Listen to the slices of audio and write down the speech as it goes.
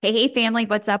Hey, family,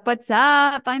 what's up? What's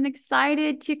up? I'm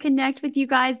excited to connect with you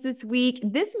guys this week.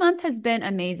 This month has been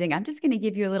amazing. I'm just going to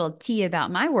give you a little tea about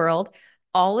my world.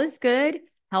 All is good.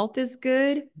 Health is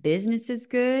good. Business is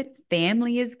good.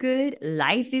 Family is good.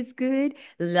 Life is good.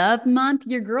 Love month.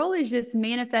 Your girl is just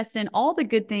manifesting all the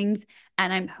good things.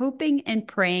 And I'm hoping and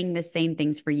praying the same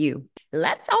things for you.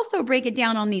 Let's also break it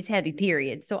down on these heavy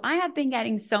periods. So I have been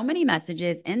getting so many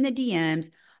messages in the DMs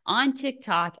on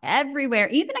TikTok, everywhere,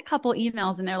 even a couple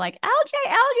emails, and they're like,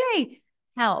 LJ,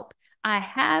 help. I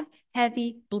have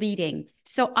heavy bleeding.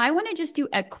 So I want to just do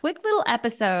a quick little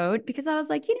episode because I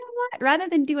was like, you know what? Rather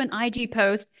than do an IG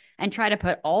post and try to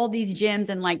put all these gems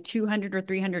in like 200 or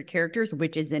 300 characters,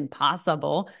 which is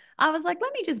impossible, I was like,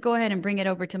 let me just go ahead and bring it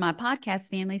over to my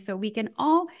podcast family so we can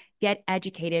all get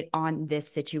educated on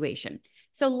this situation.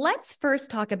 So let's first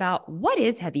talk about what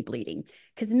is heavy bleeding,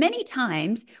 because many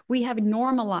times we have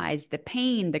normalized the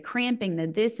pain, the cramping, the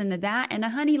this and the that. And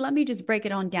honey, let me just break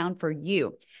it on down for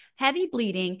you. Heavy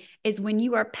bleeding is when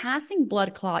you are passing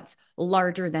blood clots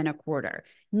larger than a quarter.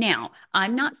 Now,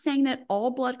 I'm not saying that all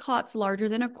blood clots larger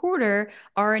than a quarter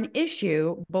are an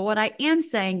issue, but what I am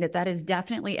saying that is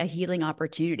definitely a healing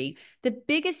opportunity. The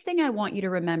biggest thing I want you to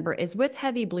remember is with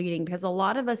heavy bleeding, because a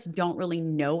lot of us don't really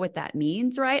know what that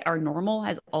means, right? Our normal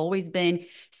has always been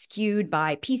skewed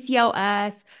by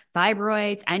PCOS,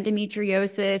 fibroids,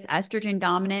 endometriosis, estrogen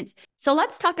dominance. So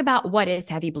let's talk about what is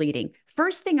heavy bleeding.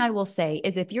 First thing I will say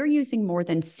is if you're using more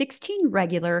than 16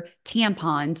 regular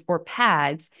tampons or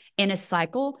pads in a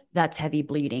cycle, that's heavy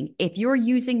bleeding. If you're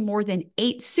using more than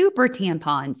 8 super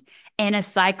tampons in a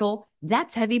cycle,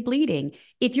 that's heavy bleeding.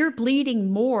 If you're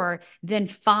bleeding more than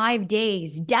 5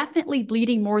 days, definitely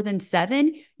bleeding more than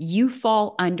 7, you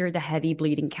fall under the heavy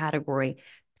bleeding category.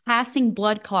 Passing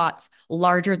blood clots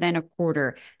larger than a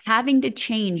quarter, having to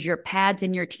change your pads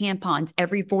and your tampons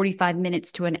every 45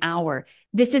 minutes to an hour.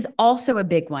 This is also a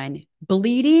big one.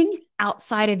 Bleeding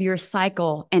outside of your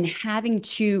cycle and having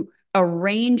to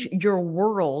arrange your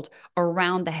world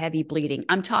around the heavy bleeding.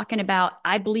 I'm talking about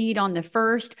I bleed on the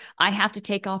first, I have to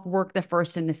take off work the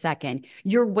first and the second.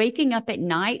 You're waking up at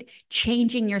night,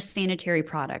 changing your sanitary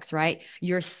products, right?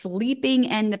 You're sleeping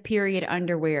in the period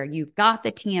underwear. You've got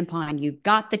the tampon, you've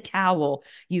got the towel,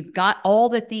 you've got all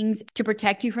the things to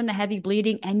protect you from the heavy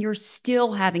bleeding, and you're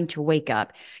still having to wake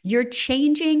up. You're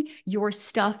changing your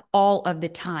stuff all of the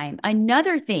time.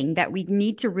 Another thing that we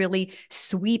need to really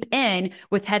sweep in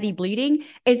with heavy bleeding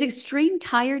is extreme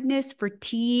tiredness,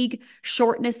 fatigue,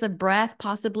 shortness of breath.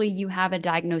 Possibly you have a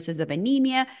diagnosis of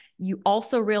anemia. You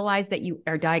also realize that you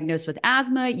are diagnosed with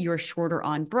asthma, you're shorter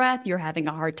on breath, you're having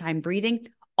a hard time breathing.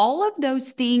 All of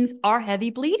those things are heavy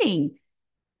bleeding.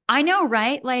 I know,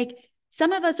 right? Like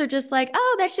some of us are just like,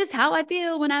 oh, that's just how I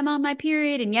feel when I'm on my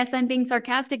period. And yes, I'm being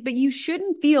sarcastic, but you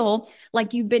shouldn't feel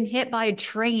like you've been hit by a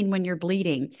train when you're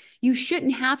bleeding. You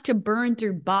shouldn't have to burn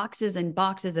through boxes and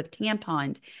boxes of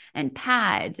tampons and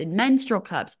pads and menstrual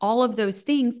cups, all of those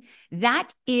things.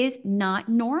 That is not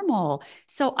normal.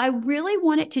 So I really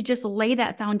wanted to just lay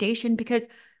that foundation because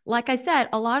like I said,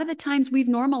 a lot of the times we've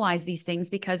normalized these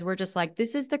things because we're just like,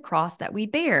 this is the cross that we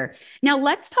bear. Now,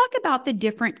 let's talk about the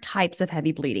different types of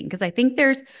heavy bleeding because I think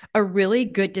there's a really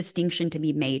good distinction to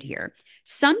be made here.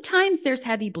 Sometimes there's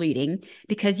heavy bleeding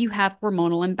because you have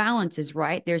hormonal imbalances,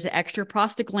 right? There's extra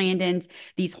prostaglandins,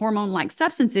 these hormone like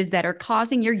substances that are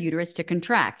causing your uterus to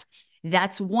contract.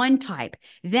 That's one type.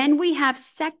 Then we have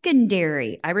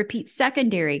secondary. I repeat,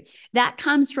 secondary. That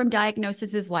comes from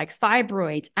diagnoses like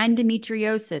fibroids,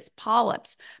 endometriosis,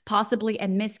 polyps, possibly a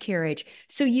miscarriage.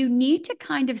 So you need to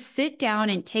kind of sit down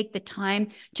and take the time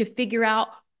to figure out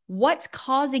what's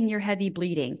causing your heavy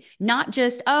bleeding. Not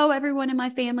just, oh, everyone in my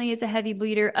family is a heavy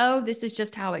bleeder. Oh, this is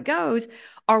just how it goes.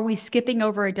 Are we skipping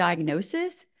over a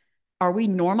diagnosis? Are we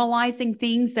normalizing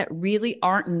things that really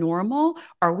aren't normal?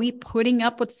 Are we putting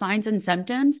up with signs and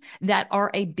symptoms that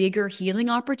are a bigger healing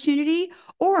opportunity?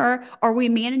 Or are we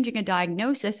managing a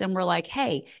diagnosis and we're like,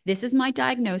 hey, this is my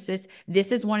diagnosis.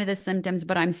 This is one of the symptoms,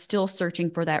 but I'm still searching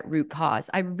for that root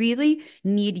cause. I really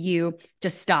need you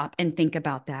to stop and think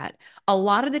about that. A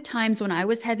lot of the times when I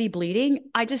was heavy bleeding,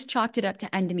 I just chalked it up to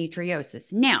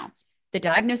endometriosis. Now, the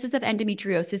diagnosis of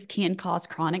endometriosis can cause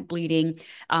chronic bleeding,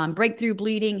 breakthrough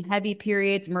bleeding, heavy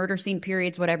periods, murder scene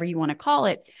periods, whatever you want to call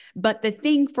it. But the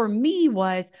thing for me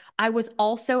was I was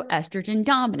also estrogen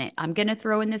dominant. I'm going to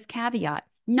throw in this caveat.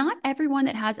 Not everyone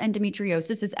that has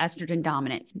endometriosis is estrogen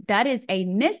dominant. That is a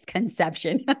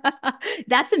misconception.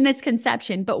 That's a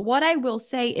misconception. But what I will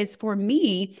say is for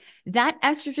me, that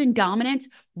estrogen dominance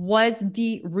was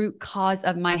the root cause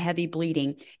of my heavy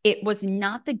bleeding. It was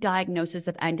not the diagnosis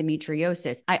of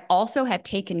endometriosis. I also have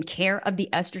taken care of the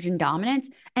estrogen dominance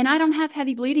and I don't have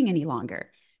heavy bleeding any longer.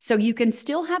 So you can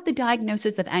still have the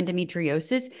diagnosis of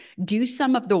endometriosis, do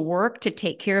some of the work to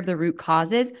take care of the root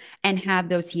causes and have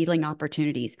those healing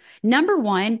opportunities. Number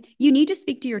one, you need to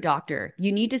speak to your doctor.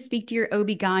 You need to speak to your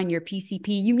OB-GYN, your PCP.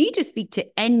 You need to speak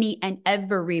to any and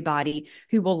everybody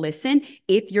who will listen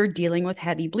if you're dealing with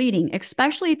heavy bleeding,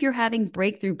 especially if you're having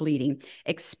breakthrough bleeding,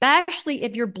 especially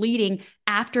if you're bleeding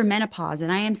after menopause.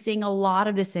 And I am seeing a lot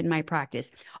of this in my practice.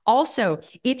 Also,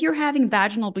 if you're having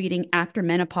vaginal bleeding after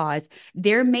menopause,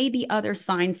 there may be other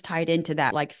signs tied into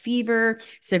that, like fever,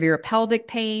 severe pelvic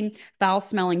pain, foul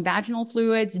smelling vaginal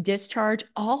fluids, discharge.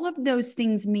 All of those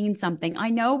things mean something. I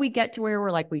know we get to where we're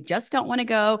like, we just don't want to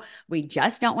go. We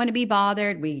just don't want to be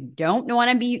bothered. We don't want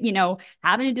to be,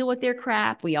 having to deal with their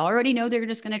crap. We already know they're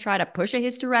just going to try to push a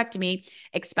hysterectomy,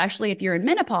 especially if you're in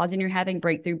menopause and you're having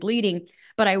breakthrough bleeding.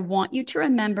 But I want you to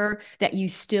remember that you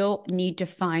still need to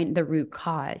find the root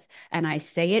cause. And I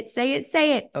say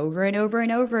it over and over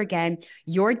and over again.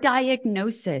 Your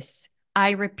diagnosis,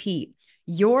 I repeat,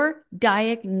 your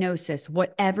diagnosis,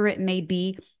 whatever it may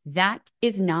be, that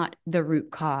is not the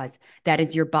root cause. That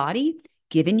is your body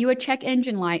giving you a check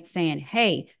engine light saying,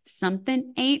 hey,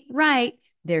 something ain't right.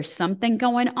 There's something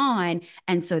going on.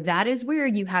 And so that is where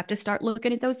you have to start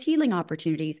looking at those healing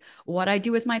opportunities. What I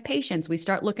do with my patients, we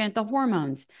start looking at the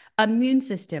hormones, immune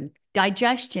system,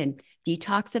 digestion,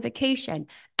 detoxification,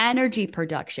 energy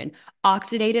production,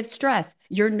 oxidative stress,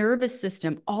 your nervous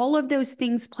system. All of those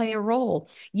things play a role.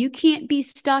 You can't be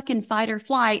stuck in fight or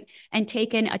flight and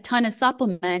taking a ton of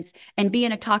supplements and be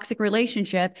in a toxic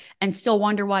relationship and still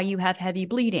wonder why you have heavy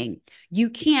bleeding.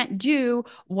 You can't do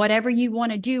whatever you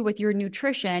want to do with your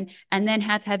nutrition and then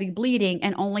have heavy bleeding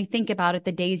and only think about it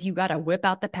the days you got to whip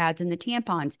out the pads and the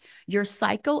tampons. Your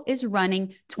cycle is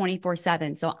running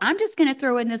 24/7. So I'm just going to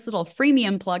throw in this little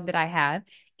freemium plug that I have.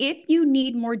 If you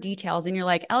need more details and you're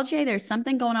like, LJ, there's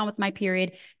something going on with my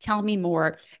period, tell me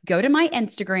more. Go to my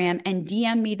Instagram and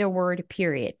DM me the word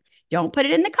period. Don't put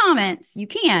it in the comments. You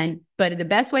can, but the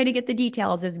best way to get the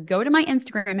details is go to my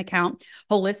Instagram account,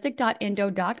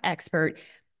 holistic.endo.expert.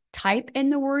 Type in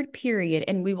the word period,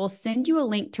 and we will send you a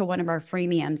link to one of our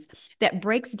freemiums that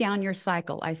breaks down your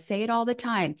cycle. I say it all the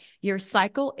time. Your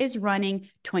cycle is running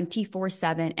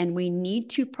 24/7, and we need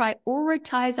to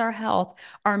prioritize our health,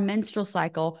 our menstrual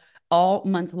cycle all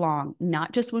month long,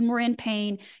 not just when we're in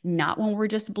pain, not when we're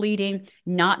just bleeding,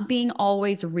 not being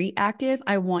always reactive.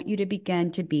 I want you to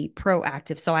begin to be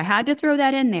proactive. So I had to throw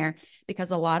that in there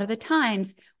because a lot of the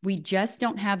times we just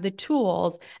don't have the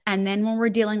tools. And then when we're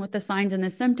dealing with the signs and the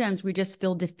symptoms, we just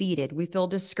feel defeated. We feel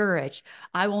discouraged.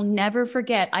 I will never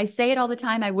forget. I say it all the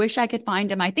time. I wish I could find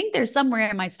them. I think there's somewhere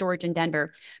in my storage in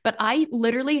Denver, but I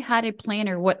literally had a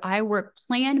planner, what I work,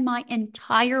 planned my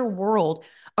entire world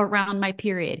around my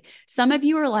period. Some of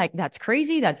you are like, that's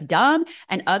crazy, that's dumb.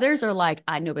 And others are like,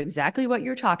 I know exactly what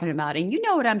you're talking about. And you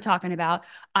know what I'm talking about.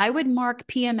 I would mark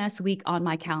PMS week on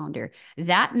my calendar.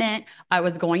 That meant I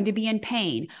was going to be in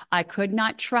pain. I could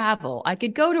not travel. I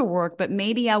could go to work, but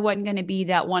maybe I wasn't going to be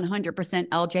that 100%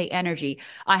 LJ energy.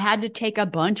 I had to take a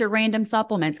bunch of random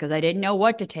supplements because I didn't know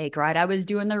what to take, right? I was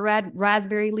doing the red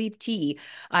raspberry leaf tea.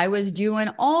 I was doing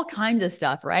all kinds of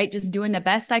stuff, right? Just doing the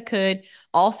best I could.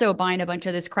 Also buying a bunch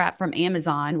of this crap from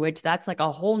Amazon, which that's like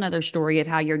a whole nother story of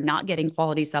how you're not getting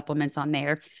quality supplements on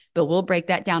there. But we'll break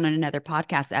that down in another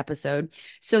podcast episode.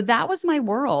 So that was my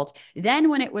world. Then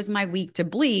when it was my week to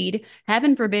bleed,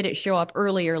 heaven forbid it show up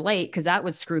early or late because that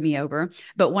would screw me over.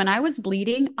 But when I was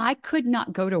bleeding, I could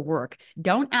not go to work.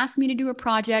 Don't ask me to do a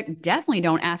project. Definitely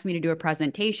don't ask me to do a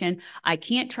presentation. I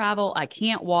can't travel. I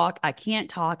can't walk. I can't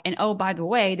talk. And oh, by the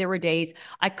way, there were days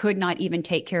I could not even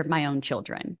take care of my own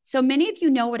children. So many of you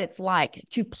know what it's like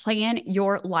to plan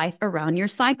your life around your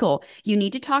cycle. You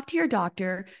need to talk to your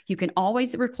doctor. You can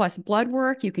always request blood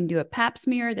work. You can do a pap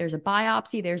smear. There's a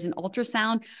biopsy. There's an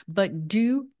ultrasound, but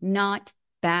do not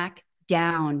back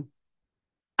down.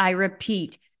 I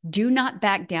repeat, do not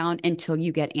back down until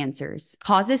you get answers.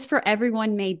 Causes for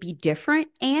everyone may be different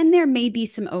and there may be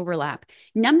some overlap.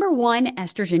 Number one,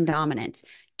 estrogen dominance.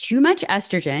 Too much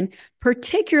estrogen,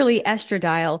 particularly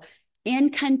estradiol,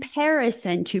 in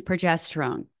comparison to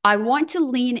progesterone. I want to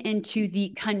lean into the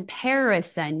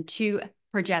comparison to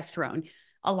progesterone.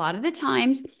 A lot of the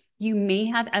times you may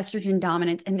have estrogen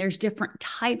dominance and there's different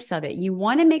types of it. You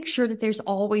want to make sure that there's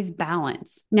always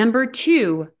balance. Number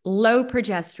two, low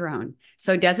progesterone.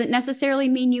 So it doesn't necessarily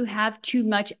mean you have too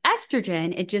much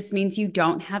estrogen. It just means you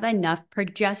don't have enough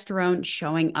progesterone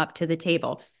showing up to the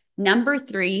table. Number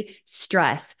three,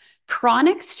 stress.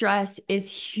 Chronic stress is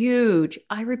huge.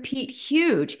 I repeat,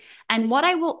 huge. And what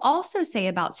I will also say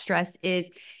about stress is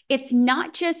it's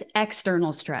not just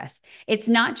external stress. It's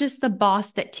not just the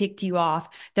boss that ticked you off,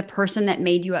 the person that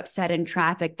made you upset in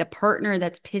traffic, the partner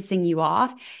that's pissing you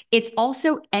off. It's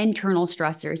also internal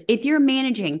stressors. If you're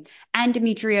managing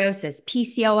endometriosis,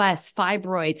 PCOS,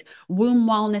 fibroids, womb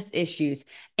wellness issues,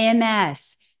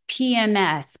 MS,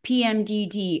 PMS,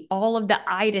 PMDD, all of the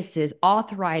itises,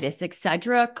 arthritis,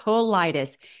 etc.,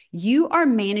 colitis. You are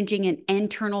managing an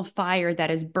internal fire that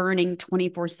is burning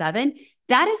 24/7.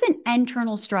 That is an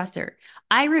internal stressor.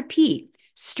 I repeat,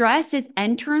 stress is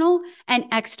internal and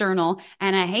external.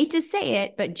 And I hate to say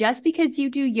it, but just because you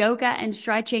do yoga and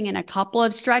stretching and a couple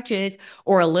of stretches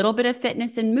or a little bit of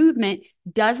fitness and movement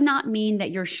does not mean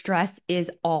that your stress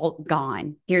is all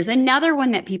gone. Here's another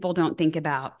one that people don't think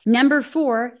about. Number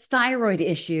four, thyroid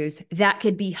issues. That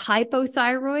could be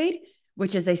hypothyroid,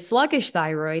 which is a sluggish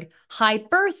thyroid,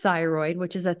 hyperthyroid,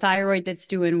 which is a thyroid that's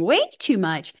doing way too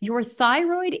much. Your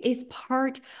thyroid is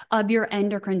part of your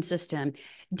endocrine system.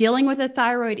 Dealing with a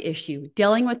thyroid issue,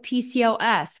 dealing with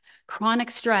PCOS, chronic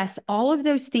stress, all of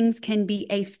those things can be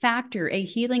a factor, a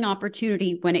healing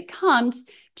opportunity when it comes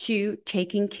to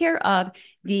taking care of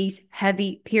these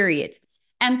heavy periods.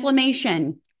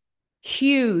 Inflammation,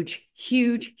 huge,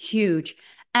 huge, huge.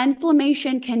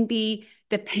 Inflammation can be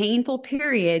the painful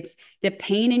periods, the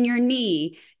pain in your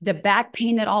knee, the back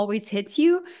pain that always hits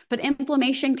you, but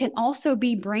inflammation can also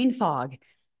be brain fog,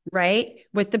 right?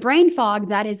 With the brain fog,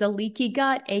 that is a leaky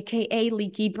gut, AKA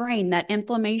leaky brain. That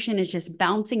inflammation is just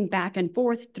bouncing back and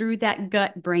forth through that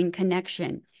gut brain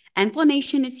connection.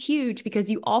 Inflammation is huge because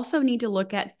you also need to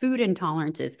look at food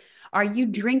intolerances. Are you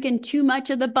drinking too much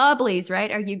of the bubblies,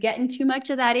 right? Are you getting too much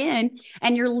of that in?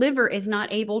 And your liver is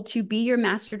not able to be your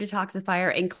master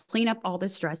detoxifier and clean up all the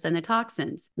stress and the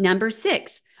toxins. Number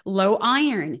six, low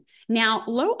iron. Now,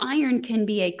 low iron can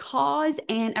be a cause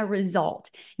and a result.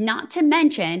 Not to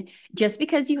mention, just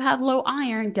because you have low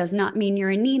iron does not mean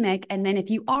you're anemic. And then if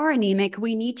you are anemic,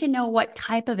 we need to know what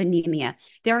type of anemia.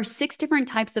 There are 6 different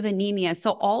types of anemia.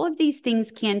 So all of these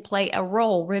things can play a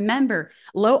role. Remember,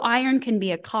 low iron can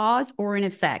be a cause or an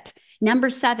effect. Number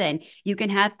 7, you can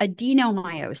have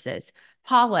adenomyosis,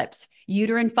 polyps,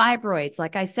 uterine fibroids.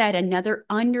 Like I said, another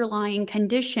underlying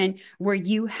condition where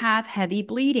you have heavy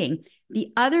bleeding.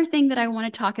 The other thing that I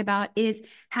want to talk about is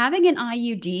having an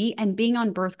IUD and being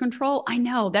on birth control. I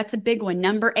know that's a big one.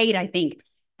 Number 8, I think.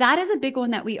 That is a big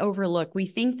one that we overlook. We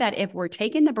think that if we're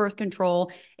taking the birth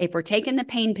control, if we're taking the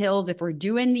pain pills, if we're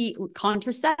doing the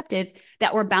contraceptives,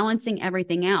 that we're balancing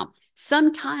everything out.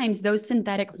 Sometimes those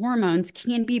synthetic hormones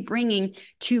can be bringing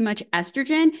too much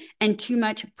estrogen and too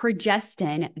much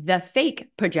progestin, the fake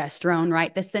progesterone,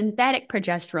 right? The synthetic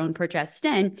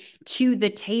progestin to the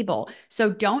table.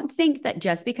 So don't think that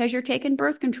just because you're taking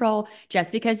birth control,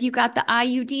 just because you got the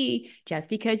IUD, just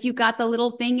because you got the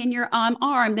little thing in your arm,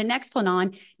 the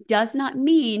Nexplanon, does not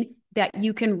mean that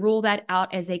you can rule that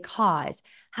out as a cause.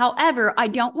 However, I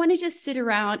don't want to just sit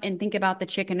around and think about the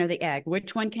chicken or the egg.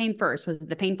 Which one came first? Was it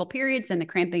the painful periods and the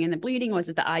cramping and the bleeding? Was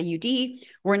it the IUD?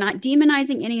 We're not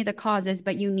demonizing any of the causes,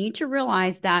 but you need to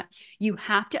realize that you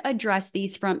have to address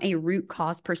these from a root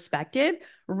cause perspective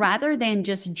rather than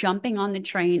just jumping on the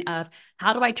train of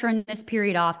how do I turn this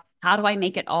period off? How do I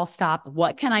make it all stop?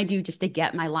 What can I do just to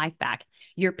get my life back?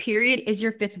 Your period is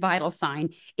your 5th vital sign.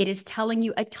 It is telling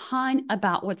you a ton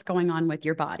about what's going on with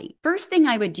your body. First thing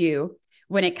I would do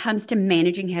when it comes to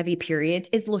managing heavy periods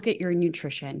is look at your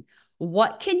nutrition.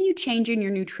 What can you change in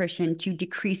your nutrition to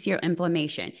decrease your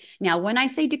inflammation? Now, when I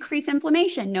say decrease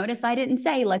inflammation, notice I didn't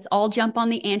say let's all jump on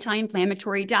the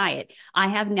anti-inflammatory diet. I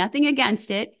have nothing against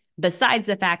it, besides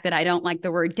the fact that I don't like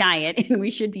the word diet and we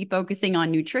should be focusing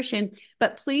on nutrition.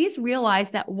 But please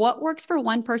realize that what works for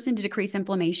one person to decrease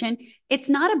inflammation, it's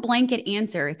not a blanket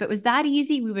answer. If it was that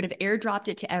easy, we would have airdropped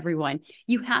it to everyone.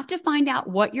 You have to find out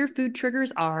what your food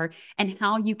triggers are and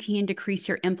how you can decrease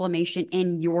your inflammation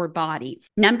in your body.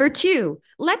 Number 2,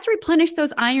 let's replenish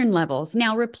those iron levels.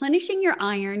 Now, replenishing your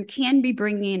iron can be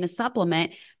bringing in a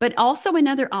supplement, but also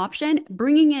another option,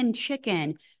 bringing in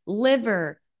chicken,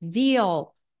 liver,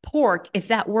 veal, pork, if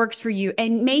that works for you,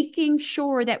 and making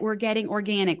sure that we're getting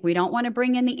organic. We don't want to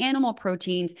bring in the animal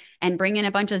proteins and bring in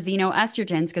a bunch of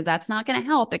xenoestrogens because that's not going to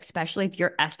help, especially if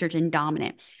you're estrogen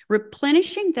dominant.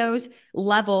 Replenishing those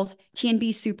levels can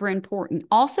be super important.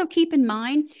 Also, keep in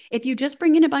mind if you just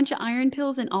bring in a bunch of iron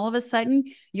pills and all of a sudden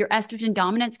your estrogen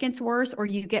dominance gets worse or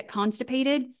you get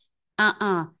constipated,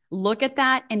 look at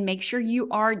that and make sure you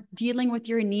are dealing with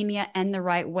your anemia in the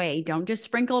right way. Don't just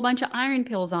sprinkle a bunch of iron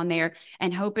pills on there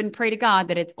and hope and pray to God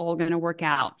that it's all going to work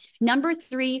out. Number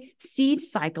 3, seed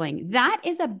cycling. That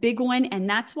is a big one. And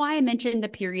that's why I mentioned the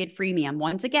period freemium.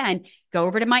 Once again, go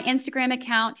over to my Instagram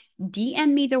account,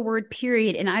 DM me the word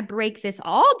period, and I break this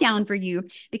all down for you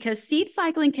because seed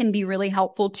cycling can be really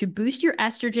helpful to boost your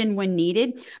estrogen when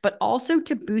needed, but also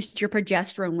to boost your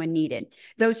progesterone when needed.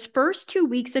 Those first 2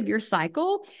 weeks of your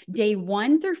cycle, day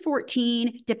 1 through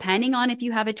 14, depending on if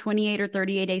you have a 28 or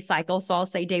 38 day cycle. So I'll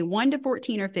say day 1 to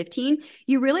 14 or 15,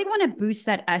 you really want to boost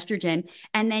that estrogen.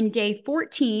 And then day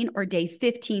 14 or day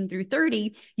 15 through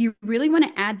 30, you really want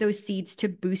to add those seeds to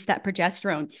boost that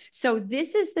progesterone. So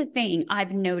this is the thing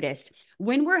I've noticed.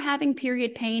 When we're having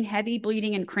period pain, heavy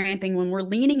bleeding, and cramping, when we're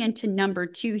leaning into number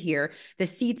 2 here, the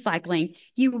seed cycling,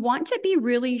 you want to be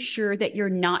really sure that you're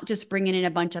not just bringing in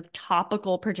a bunch of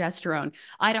topical progesterone.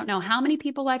 I don't know how many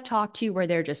people I've talked to where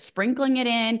they're just sprinkling it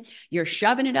in, you're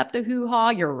shoving it up the hoo-ha,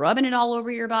 you're rubbing it all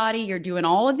over your body, you're doing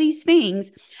all of these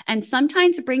things. And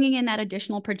sometimes bringing in that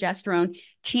additional progesterone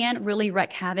can really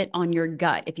wreak havoc on your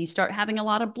gut. If you start having a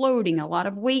lot of bloating, a lot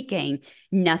of weight gain,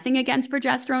 nothing against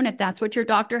progesterone if that's what your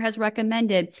doctor has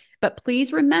recommended. But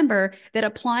please remember that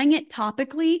applying it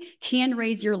topically can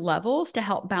raise your levels to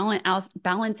help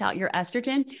balance out your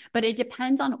estrogen, but it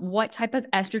depends on what type of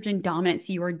estrogen dominance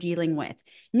you are dealing with.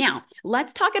 Now,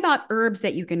 let's talk about herbs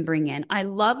that you can bring in. I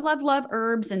love, love, love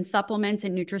herbs and supplements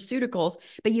and nutraceuticals,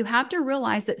 but you have to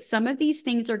realize that some of these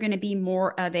things are going to be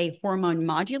more of a hormone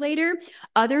modulator,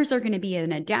 others are going to be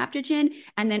an adaptogen,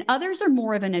 and then others are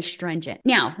more of an astringent.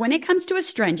 Now, when it comes to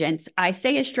astringents, I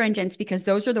say astringents because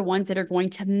those are the ones that are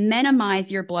going to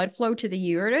minimize your blood flow to the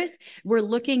uterus. We're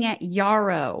looking at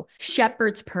yarrow,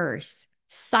 shepherd's purse,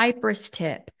 cypress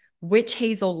tip, witch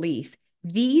hazel leaf.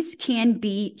 These can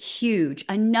be huge.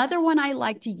 Another one I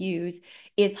like to use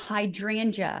is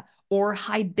hydrangea or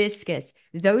hibiscus.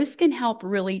 Those can help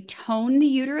really tone the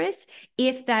uterus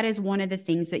if that is one of the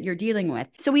things that you're dealing with.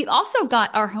 So we've also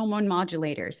got our hormone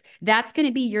modulators. That's going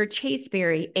to be your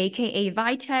chasteberry, aka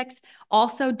Vitex,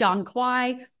 also Dong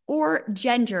Quai, or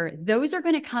ginger. Those are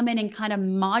going to come in and kind of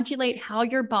modulate how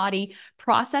your body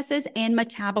processes and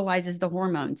metabolizes the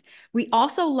hormones. We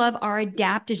also love our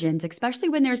adaptogens, especially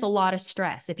when there's a lot of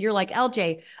stress. If you're like,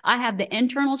 LJ, I have the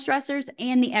internal stressors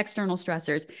and the external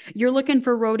stressors. You're looking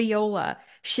for rhodiola,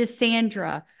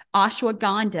 schisandra,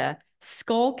 ashwagandha,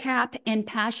 skullcap, and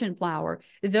passion flower.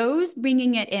 Those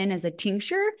bringing it in as a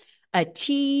tincture, a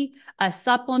tea, a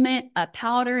supplement, a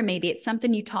powder, maybe it's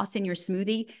something you toss in your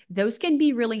smoothie. Those can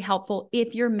be really helpful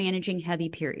if you're managing heavy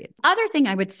periods. Other thing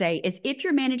I would say is if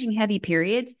you're managing heavy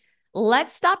periods,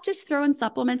 let's stop just throwing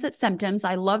supplements at symptoms.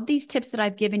 I love these tips that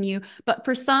I've given you, but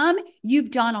for some,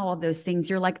 you've done all of those things.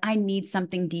 You're like, I need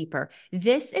something deeper.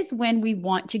 This is when we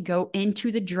want to go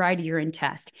into the dried urine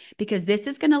test because this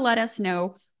is going to let us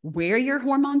know where your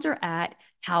hormones are at,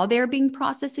 how they're being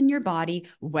processed in your body,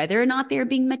 whether or not they're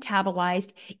being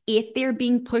metabolized, if they're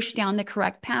being pushed down the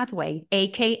correct pathway,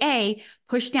 aka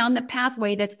push down the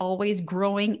pathway that's always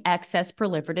growing excess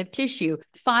proliferative tissue,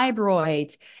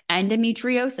 fibroids,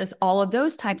 endometriosis, all of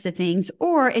those types of things,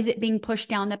 or is it being pushed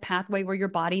down the pathway where your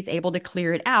body's able to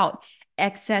clear it out?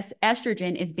 Excess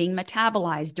estrogen is being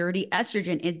metabolized, dirty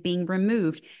estrogen is being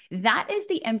removed. That is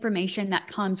the information that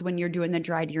comes when you're doing the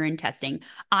dried urine testing.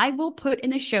 I will put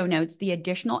in the show notes the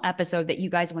additional episode that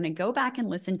you guys want to go back and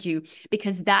listen to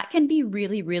because that can be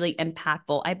really, really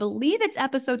impactful. I believe it's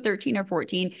episode 13 or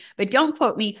 14, but don't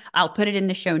quote me. I'll put it in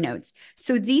the show notes.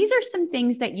 So these are some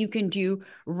things that you can do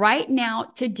right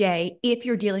now, today, if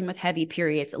you're dealing with heavy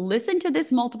periods. Listen to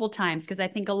this multiple times because I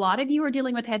think a lot of you are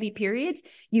dealing with heavy periods.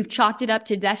 You've chalked it up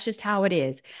to that's just how it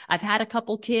is. I've had a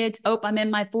couple kids. Oh, I'm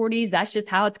in my 40s. That's just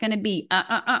how it's going to be.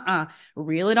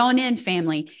 Reel it on in,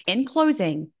 family. In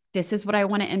closing, this is what I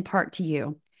want to impart to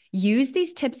you. Use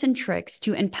these tips and tricks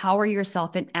to empower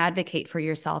yourself and advocate for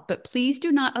yourself, but please do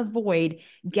not avoid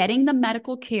getting the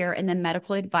medical care and the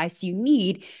medical advice you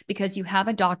need because you have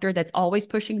a doctor that's always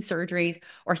pushing surgeries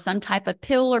or some type of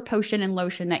pill or potion and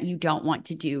lotion that you don't want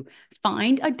to do.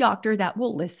 Find a doctor that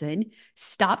will listen.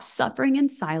 Stop suffering in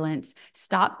silence.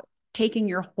 Stop taking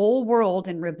your whole world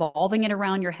and revolving it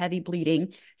around your heavy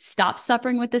bleeding. Stop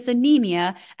suffering with this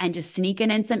anemia and just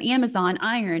sneaking in some Amazon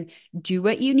iron. Do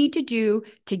what you need to do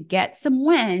to get some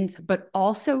wins, but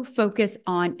also focus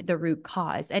on the root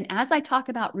cause. And as I talk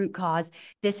about root cause,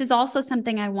 this is also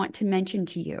something I want to mention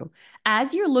to you.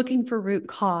 As you're looking for root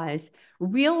cause,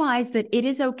 realize that it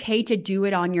is okay to do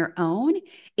it on your own.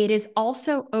 It is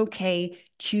also okay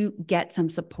to get some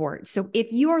support. So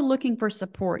if you are looking for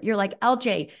support, you're like,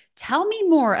 LJ, tell me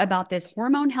more about this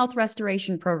hormone health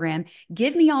restoration program.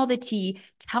 Give me all the tea.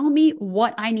 Tell me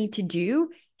what I need to do.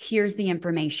 Here's the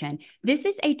information. This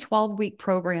is a 12-week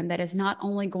program that is not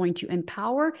only going to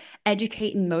empower,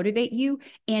 educate, and motivate you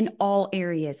in all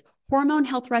areas. Hormone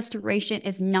health restoration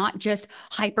is not just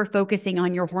hyper focusing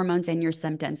on your hormones and your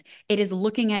symptoms. It is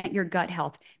looking at your gut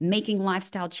health, making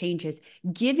lifestyle changes,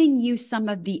 giving you some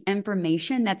of the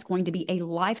information that's going to be a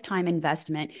lifetime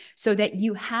investment so that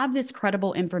you have this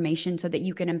credible information so that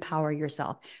you can empower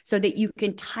yourself, so that you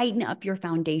can tighten up your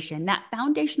foundation. That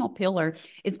foundational pillar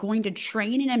is going to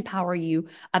train and empower you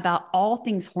about all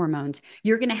things hormones.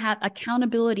 You're going to have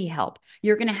accountability help.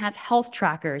 You're going to have health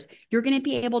trackers. You're going to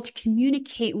be able to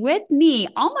communicate with me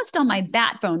almost on my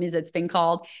bat phone, as it's been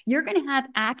called. You're going to have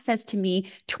access to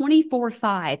me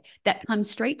 24/5 that comes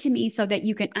straight to me so that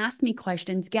you can ask me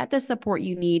questions, get the support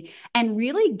you need, and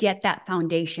really get that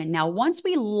foundation. Now, once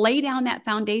we lay down that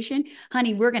foundation,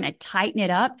 honey, we're going to tighten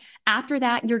it up. After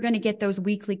that, you're going to get those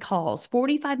weekly calls,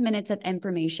 45 minutes of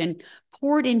information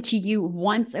poured into you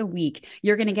once a week.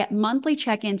 You're going to get monthly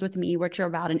check-ins with me, which are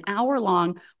about an hour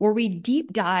long, where we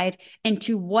deep dive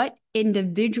into what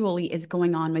individually is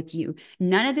going on with you.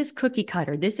 None of this cookie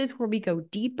cutter. This is where we go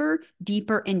deeper,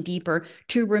 deeper, and deeper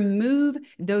to remove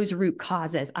those root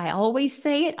causes. I always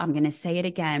say it. I'm going to say it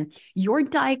again. Your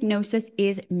diagnosis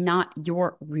is not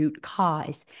your root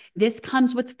cause. This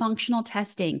comes with functional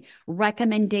testing,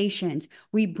 recommendations.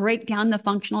 We break down the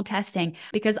functional testing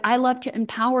because I love to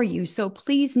empower you. So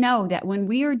please know that when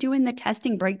we are doing the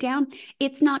testing breakdown,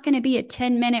 it's not going to be a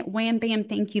 10-minute wham, bam,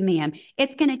 thank you, ma'am.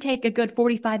 It's going to take a good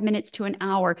 45 minutes to an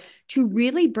hour to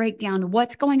really break down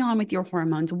what's going on with your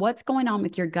hormones, what's going on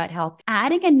with your gut health,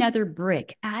 adding another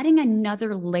brick, adding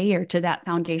another layer to that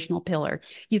foundational pillar.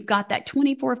 You've got that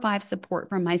 24/5 support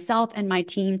from myself and my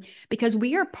team because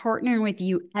we are partnering with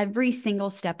you every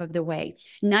single step of the way.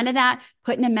 None of that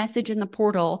putting a message in the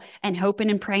portal and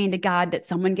hoping and praying to God that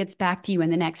someone gets back to you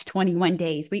in the next 21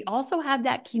 days. We also have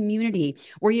that community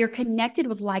where you're connected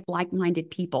with like-minded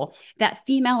people, that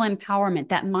female empowerment,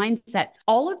 that mindset,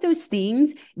 all of those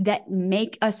things that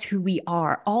make us who we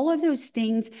are, all of those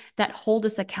things that hold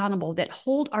us accountable, that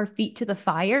hold our feet to the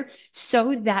fire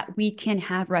so that we can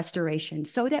have restoration,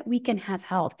 so that we can have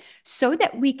health, so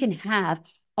that we can have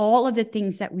all of the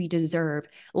things that we deserve.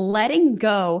 Letting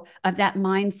go of that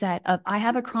mindset of, I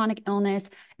have a chronic illness.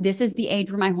 This is the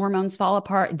age where my hormones fall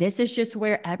apart. This is just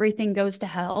where everything goes to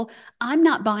hell. I'm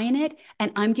not buying it,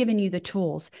 and I'm giving you the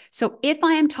tools. So if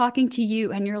I am talking to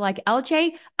you and you're like,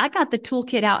 LJ, I got the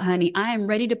toolkit out, honey. I am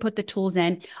ready to put the tools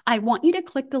in. I want you to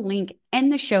click the link in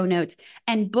the show notes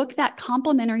and book that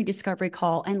complimentary discovery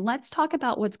call. And let's talk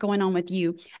about what's going on with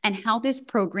you and how this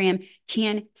program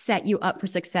can set you up for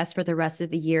success for the rest of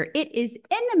the year. It is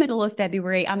in the middle of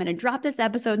February. I'm going to drop this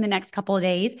episode in the next couple of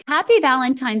days. Happy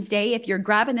Valentine's Day. If you're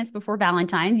grabbing this before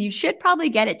Valentine's, you should probably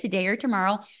get it today or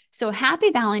tomorrow. So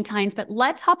happy Valentine's, but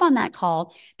let's hop on that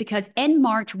call because in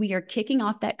March, we are kicking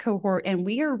off that cohort and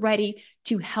we are ready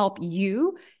to help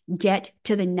you get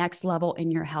to the next level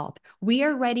in your health. We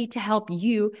are ready to help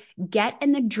you get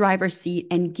in the driver's seat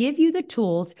and give you the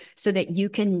tools so that you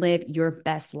can live your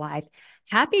best life.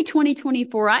 Happy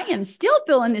 2024. I am still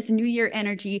feeling this new year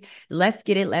energy. Let's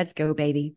get it. Let's go, baby.